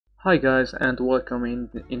Hi guys, and welcome in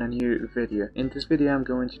a new video. In this video I'm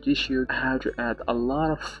going to teach you how to add a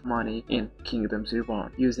lot of money in Kingdoms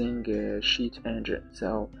Reborn using a cheat engine.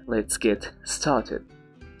 So let's get started.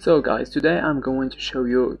 So guys, today I'm going to show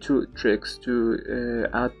you two tricks to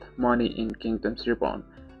add money in Kingdoms Reborn,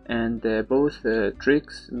 and both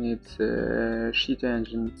tricks need cheat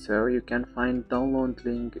engine, so you can find download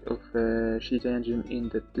link of cheat engine in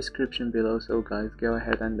the description below. So guys, go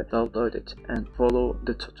ahead and download it and follow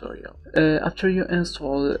the tutorial. After you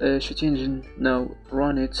install cheat engine, now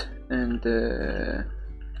run it and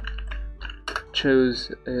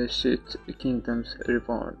choose cheat Kingdoms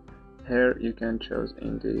Reborn. Here you can choose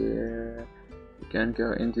in the you can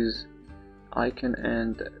go in this icon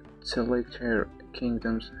and select here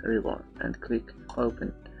Kingdoms Reborn and click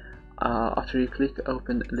open. After you click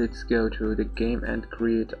open, let's go to the game and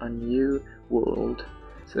create a new world.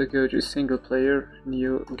 So go to single player,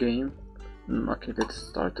 new game. Okay, let's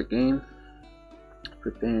start the game.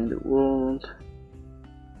 Preparing the world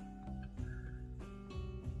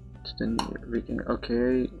to the new beginning.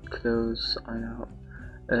 Okay, close. I know.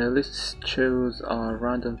 Let's choose a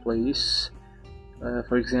random place.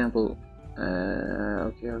 For example,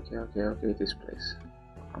 okay, this place.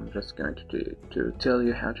 I'm just going to tell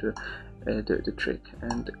you how to do the trick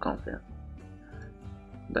and confirm.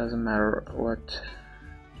 Doesn't matter what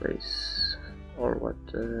place or what.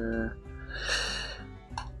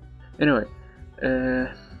 Anyway,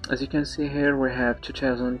 as you can see here, we have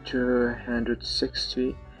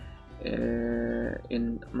 2,260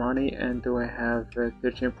 in money, and we have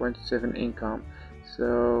 13.7 income.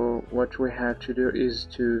 So what we have to do is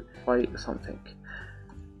to buy something.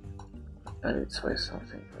 Let's buy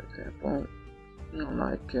something, for example,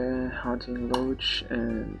 like hunting lodge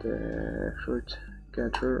and fruit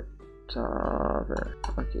gather tavern.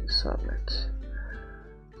 Okay, submit.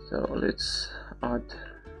 So let's add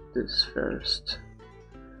this first,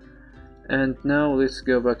 and now let's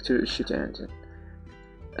go back to cheat engine.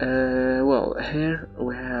 Well, here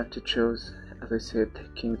we have to choose, as I said,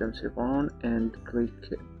 Kingdoms Reborn and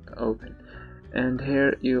click open. And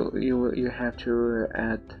here you have to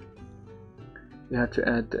add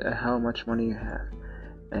how much money you have,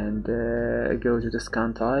 and go to the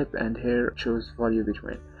scan type, and here choose value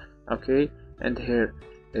between. Okay, and here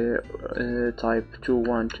type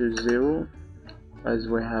 2120 as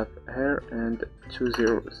we have here, and 2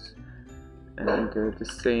 zeros, and the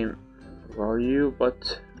same value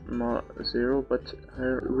but more 0, but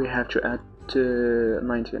here we have to add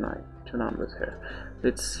 99, two numbers here.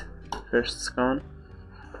 Let's first scan.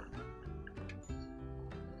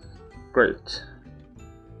 Great,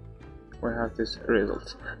 we have this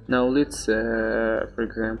result. Now let's for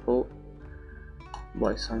example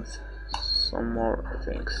buy some more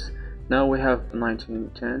things. Now we have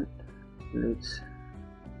 1910. Let's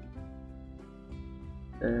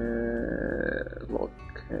look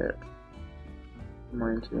here.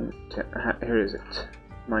 1910, here is it,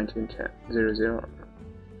 1910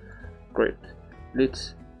 Great,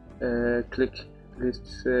 let's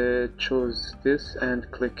choose this and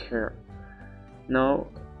click here. Now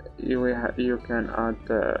you can add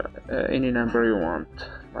any number you want,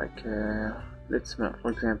 like let's, for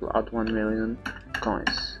example, add 1 million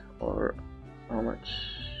coins, or how much?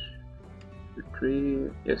 3,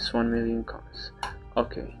 yes, 1 million coins.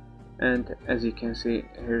 Okay, and as you can see,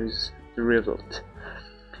 here's the result.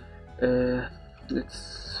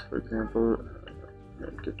 Let's, for example,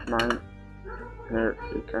 get 9. Here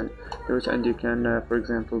you can do it, and you can for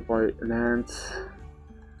example buy lands,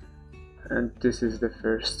 and this is the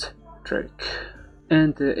first trick.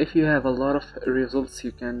 And if you have a lot of results,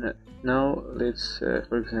 you can now let's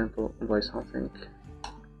for example buy something,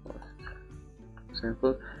 for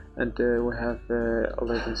example, and we have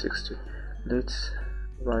 1160. Let's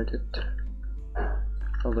write it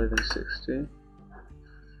 1160,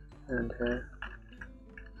 and here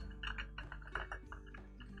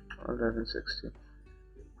 1160.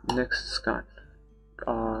 Next scan.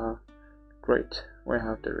 Great, we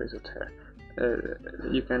have the result here.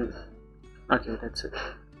 You can, okay, that's it.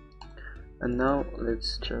 And now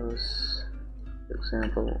let's choose, for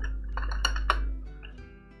example,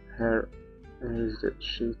 here is the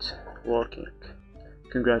cheat working.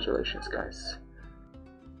 Congratulations guys.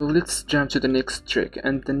 So let's jump to the next trick,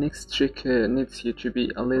 and the next trick needs you to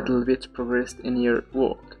be a little bit progressed in your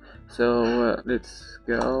world. So let's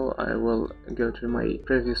go. I will go to my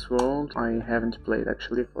previous world. I haven't played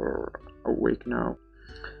actually for a week now,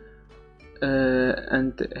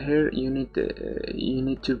 and here you need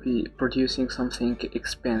to be producing something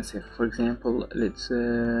expensive. For example, let's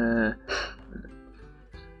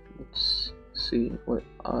see what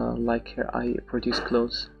like here I produce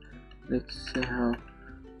clothes. Let's see how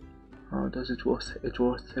does it worth. It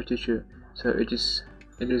worth 32, so it is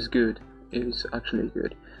good. It is actually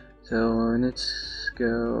good. So let's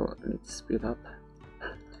go. Let's speed up.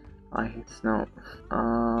 I hate snow.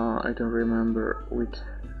 I don't remember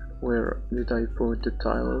where did I put the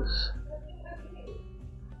tiles.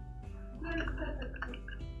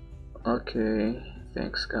 Okay,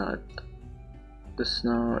 thanks God. The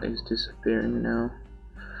snow is disappearing now.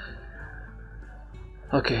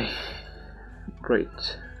 Okay,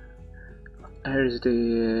 great. Here is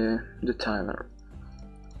the tiler.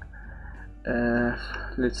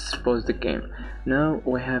 Let's pause the game. Now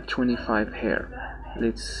we have 25 here.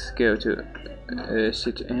 Let's go to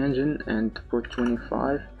City Engine and put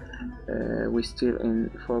 25. We still in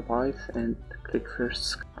 4 bytes and click first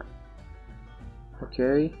scan.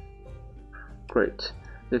 Okay, great.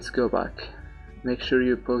 Let's go back. Make sure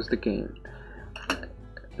you pause the game.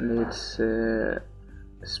 Let's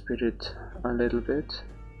speed it a little bit.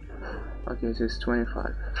 Okay, this is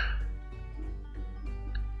 25.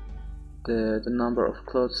 The number of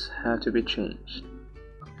clothes have to be changed.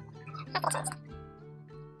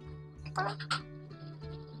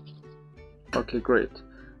 Okay, great.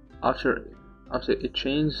 After it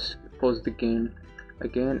changes, pause the game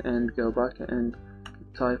again and go back and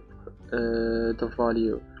type the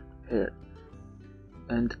value here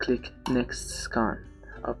and click next scan.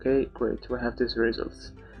 Okay, great. We have these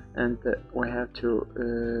results, and we have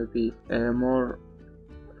to be more.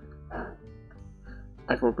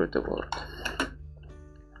 I forgot the word.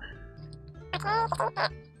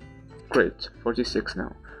 Great, 46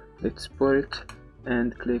 now. Let's put it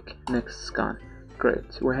and click next scan.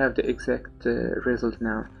 Great, we have the exact result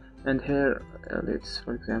now. And here, let's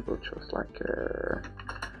for example choose like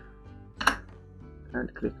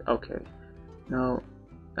and click OK. Now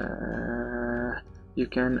you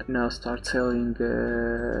can now start selling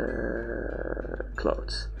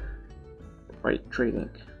clothes by trading.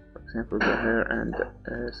 For example, go here and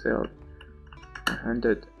sell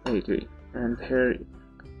 180, and here,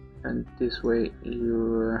 and this way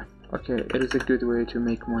you okay, it is a good way to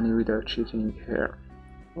make money without cheating here.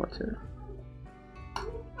 Okay,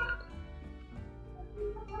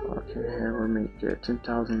 here we'll make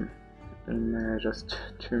 10,000 in just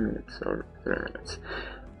 2 minutes or 3 minutes.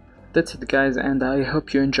 That's it guys, and I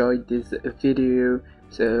hope you enjoyed this video.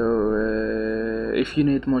 So if you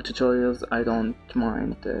need more tutorials, I don't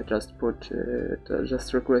mind, just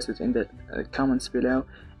request it in the comments below,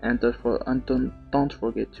 and don't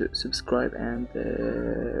forget to subscribe and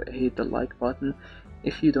hit the like button.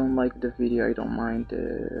 If you don't like the video, I don't mind,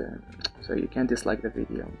 so you can dislike the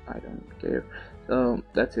video, I don't care. So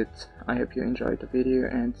that's it. I hope you enjoyed the video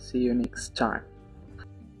and see you next time.